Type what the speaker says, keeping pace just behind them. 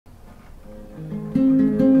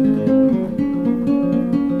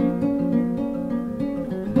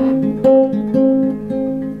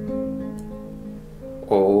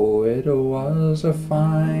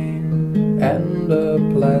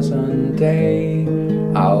day,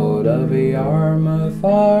 out of Yarmouth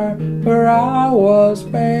Harbour I was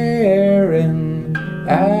faring,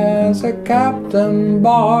 as a captain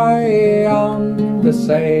boy on the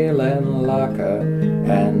sailing locker,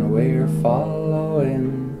 and we're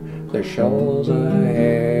following the Shoals of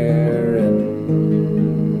Herrin.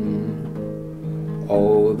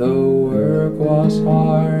 Oh, the work was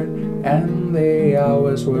hard and the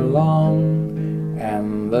hours were long,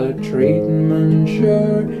 and the treatment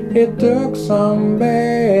sure it took some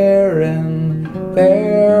bearing.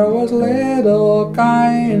 There was little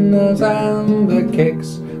kindness and the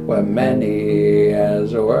kicks were many,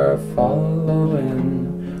 as were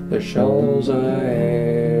following the Shoals of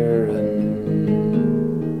Herrin.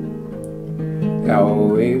 Now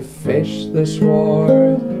we fished the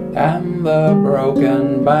Sward and the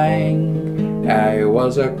Broken Bank. I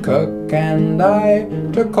was a cook and I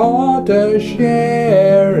took quarter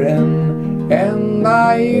sharing, and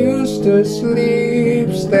I used to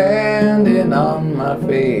sleep standing on my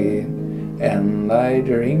feet, and I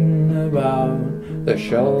dreamed about the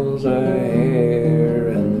Shoals of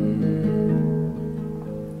Herrin.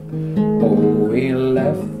 Oh, we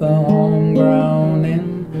left the home ground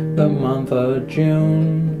in the month of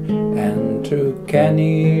June, and to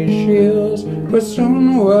Kenny Shields we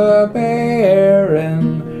soon were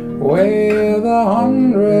bearing, with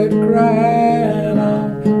 100 grand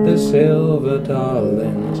on the silver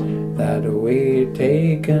darlings that we'd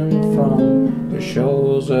taken from the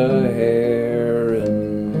Shoals of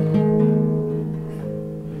Herrin.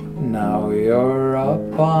 Now you're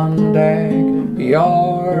up on deck,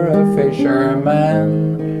 you're a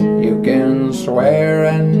fisherman, you can swear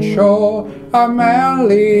and show a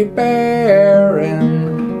manly bearing.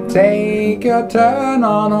 Take your turn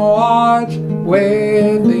on watch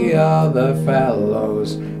with the other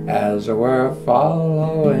fellows, as we're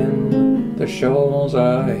following the Shoals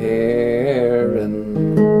of Herrin.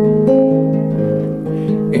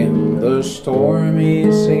 In the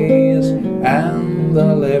stormy seas and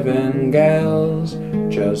the living gales,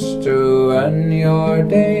 just to earn your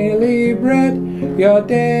daily bread, you're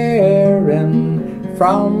daring.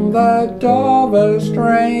 From the Dover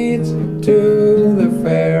Straits to the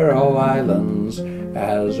Faroe Islands,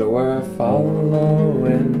 as we're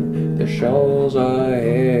following the Shoals of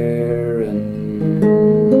Herrin.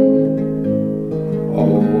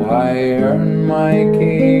 Oh, I earned my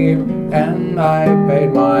keep and I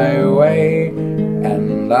paid my way,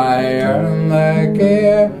 and I earned the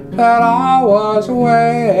gear that I was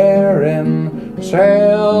wearing.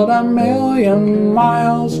 Sailed 1,000,000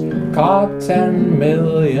 miles, caught 10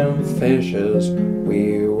 million fishes.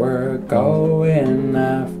 We were going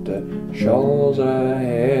after Shoals of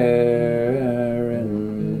Herrin.